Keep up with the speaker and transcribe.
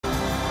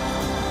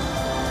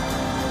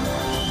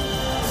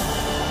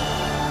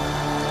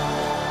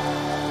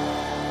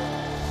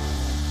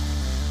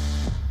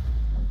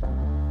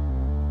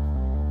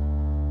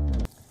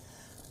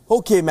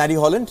Okay, Matt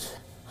Holland,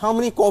 how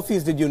many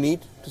coffees did you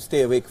need to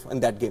stay awake in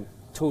that game?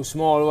 2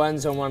 small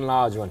ones and 1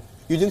 large one.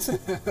 Eugenson?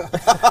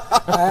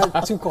 I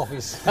had 2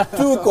 coffees.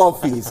 2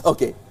 coffees,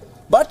 okay.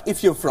 But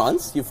if you're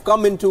France, you've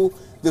come into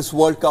this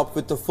World Cup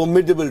with a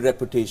formidable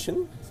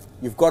reputation.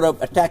 You've got an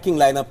attacking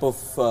lineup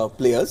of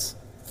players.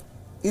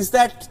 Is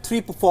that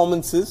 3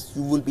 performances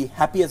you will be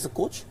happy as a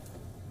coach?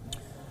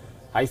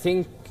 I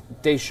think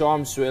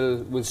Deschamps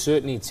will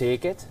certainly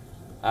take it.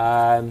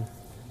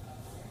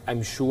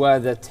 I'm sure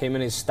that him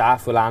and his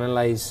staff will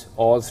analyse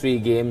all 3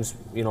 games,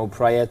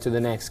 prior to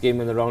the next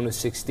game in the round of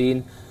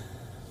 16.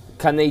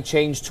 Can they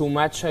change too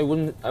much? I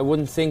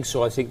wouldn't think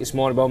so. I think it's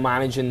more about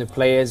managing the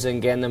players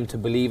and getting them to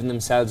believe in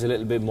themselves a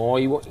little bit more.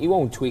 He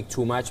won't tweak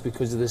too much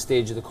because of the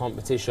stage of the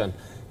competition.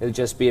 It'll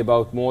just be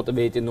about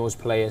motivating those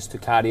players to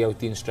carry out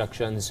the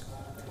instructions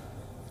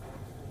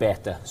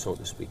better, so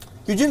to speak.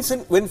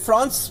 Eugenson, when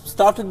France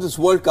started this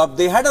World Cup,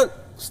 they had a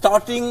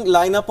starting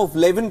lineup of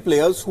 11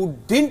 players who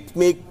didn't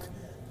make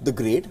the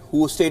grade,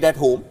 who stayed at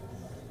home.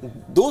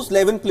 Those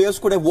 11 players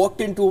could have walked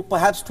into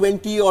perhaps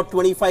 20 or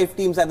 25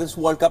 teams at this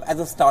World Cup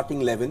as a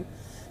starting 11.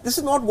 This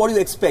is not what you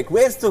expect.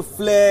 Where's the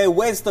flair?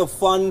 Where's the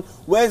fun?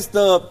 Where's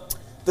the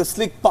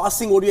slick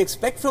passing? What do you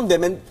expect from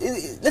them? And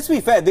let's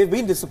be fair, they've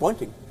been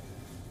disappointing.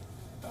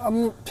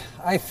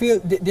 I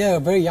feel they're a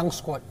very young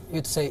squad,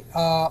 you'd say.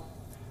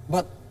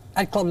 But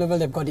at club level,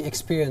 they've got the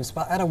experience.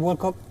 But at a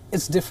World Cup,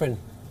 it's different.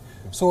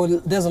 So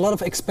there's a lot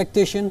of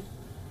expectation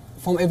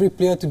from every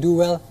player to do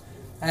well.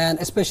 And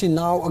especially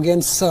now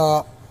against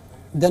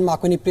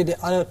Denmark, when he played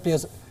the other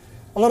players,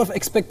 a lot of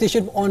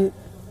expectation on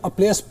a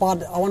player's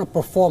part. I want to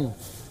perform.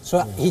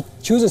 So he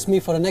chooses me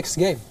for the next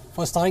game,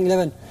 for starting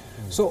 11.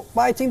 So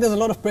but I think there's a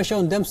lot of pressure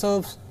on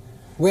themselves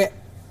where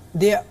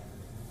it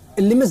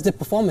limits their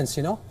performance,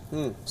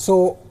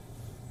 So,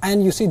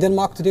 and you see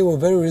Denmark today were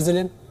very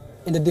resilient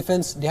in the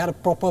defense. They had a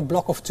proper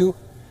block of 2.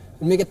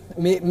 Made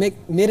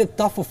it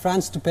tough for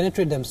France to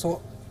penetrate them.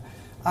 So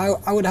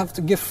I would have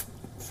to give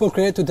full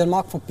credit to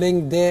Denmark for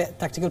playing their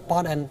tactical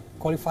part and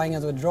qualifying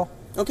as a draw.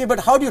 Okay,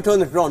 but how do you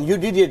turn it around? You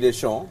did it,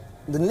 Deschamps.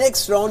 The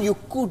next round, you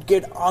could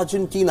get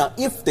Argentina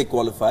if they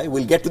qualify.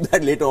 We'll get to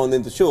that later on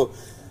in the show.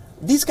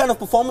 These kind of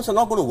performances are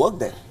not going to work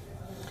there.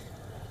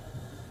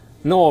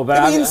 No,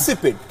 but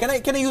insipid. Can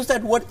I use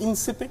that word,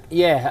 insipid?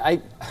 Yeah,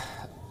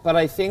 but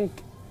I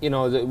think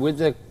with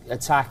the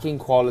attacking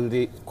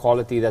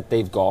quality that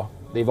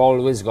they've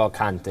always got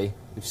Kante.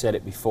 We've said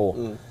it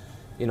before.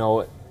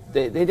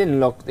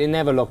 They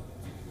never looked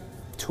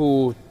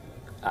too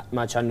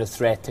much under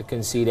threat to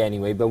concede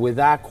anyway, but with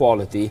that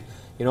quality,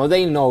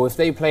 they know if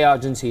they play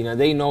Argentina,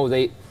 they know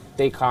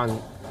they can't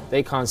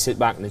sit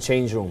back in the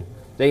change room.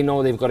 They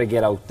know they've got to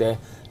get out there,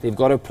 they've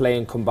got to play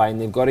and combine,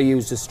 they've got to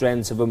use the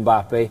strengths of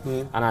Mbappe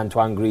and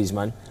Antoine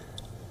Griezmann,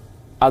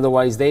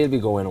 otherwise they'll be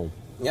going home.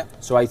 Yeah.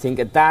 So I think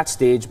at that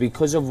stage,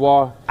 because of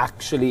what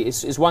actually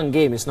it's 1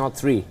 game, it's not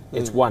 3,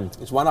 it's 1.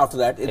 It's 1 after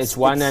that. It's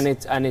 1,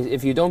 and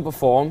if you don't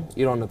perform,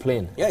 you're on the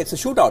plane. Yeah, it's a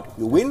shootout.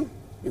 You win,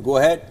 you go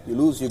ahead, you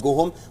lose, you go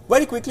home.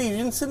 Very quickly,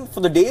 Eugenson, for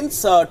the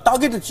Danes,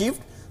 target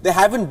achieved. They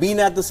haven't been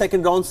at the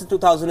second round since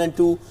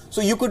 2002,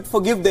 so you could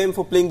forgive them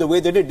for playing the way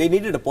they did. They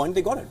needed a point,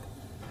 they got it.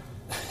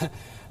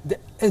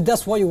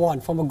 That's what you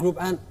want from a group,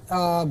 and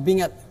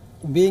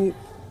being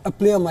a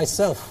player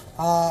myself,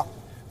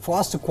 for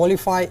us to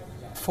qualify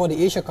for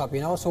the Asia Cup,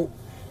 so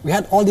we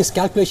had all these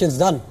calculations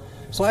done.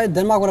 So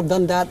Denmark would have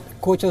done that.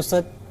 Coach has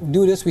said,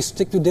 do this, we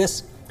stick to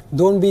this.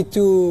 Don't be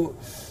too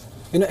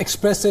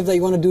expressive that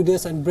you want to do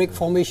this and break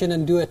formation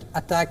and do it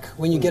attack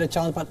when you get a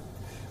chance. But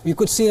you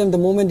could see them the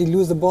moment they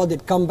lose the ball,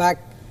 they'd come back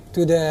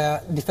to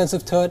the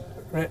defensive third,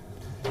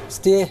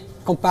 stay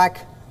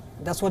compact.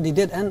 That's what they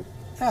did. And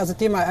as a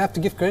team, I have to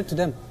give credit to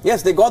them.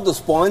 Yes, they got those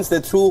points.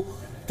 They're through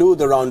to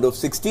the round of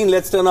 16.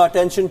 Let's turn our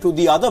attention to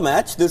the other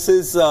match. This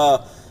is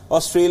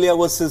Australia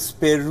versus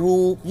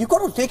Peru. You've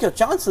got to take your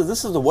chances.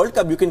 This is the World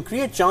Cup. You can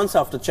create chance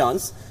after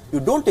chance. You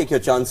don't take your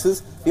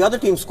chances. The other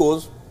team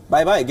scores.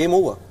 Bye-bye. Game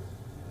over.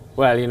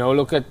 Well,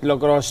 look at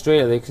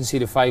Australia. They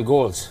conceded 5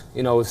 goals.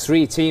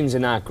 3 teams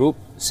in that group,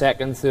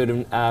 second,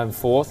 third, and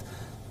fourth.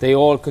 They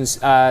all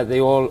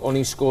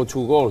only scored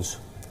 2 goals,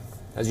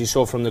 as you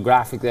saw from the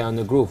graphic there on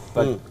the group.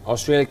 But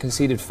Australia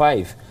conceded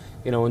 5.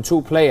 And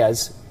 2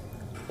 players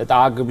that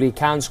arguably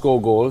can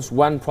score goals.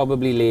 One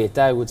probably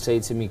later, I would say,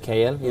 to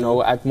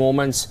Mikael. At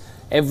moments,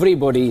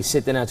 everybody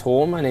sitting at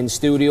home and in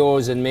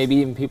studios and maybe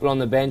even people on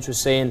the bench were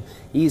saying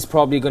he's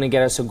probably going to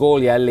get us a goal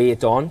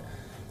late on.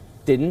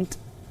 Didn't.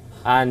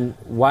 And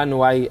one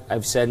who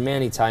I've said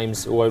many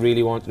times who I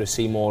really wanted to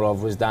see more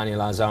of was Daniel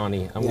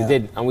Arzani,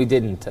 and we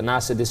didn't, and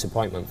that's a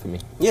disappointment for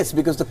me. Yes,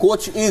 because the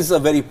coach is a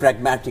very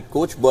pragmatic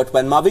coach, Bert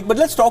van Marwijk. But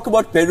let's talk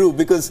about Peru,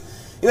 because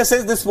in a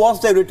sense this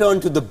was their return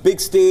to the big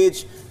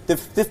stage.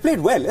 They've played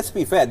well, let's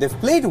be fair. They've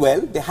played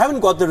well, they haven't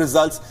got the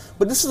results,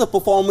 but this is a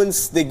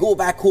performance. They go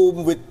back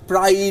home with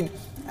pride,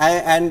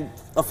 and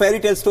a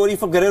fairy tale story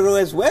for Guerrero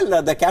as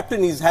well. The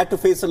captain, he's had to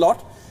face a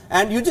lot,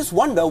 and you just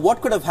wonder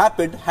what could have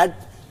happened had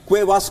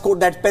Cuevas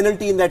scored that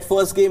penalty in that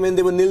first game and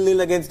they were 0-0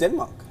 against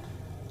Denmark.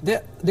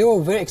 They were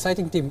a very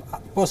exciting team.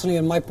 Personally,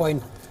 on my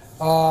point,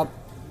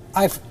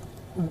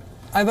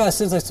 Ever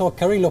since I saw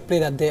Carrillo play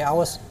that day, I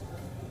was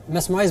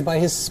mesmerized by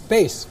his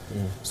pace.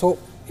 So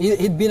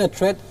he'd been a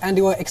threat, and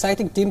they were an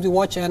exciting team to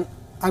watch, and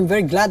I'm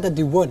very glad that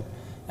they won.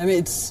 I mean,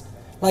 it's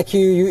like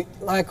you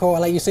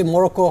say,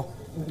 Morocco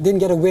didn't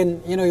get a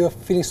win. You know, you're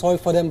feeling sorry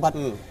for them, but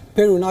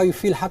Peru, now you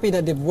feel happy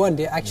that they've won.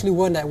 They actually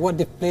won at what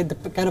they've played,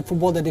 the kind of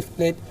football that they've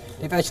played.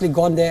 They've actually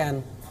gone there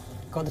and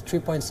got the 3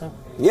 points.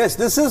 Yes,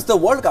 this is the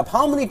World Cup.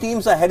 How many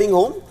teams are heading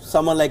home?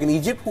 Someone like in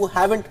Egypt who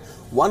haven't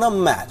won a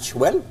match.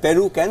 Well,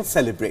 Peru can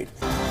celebrate.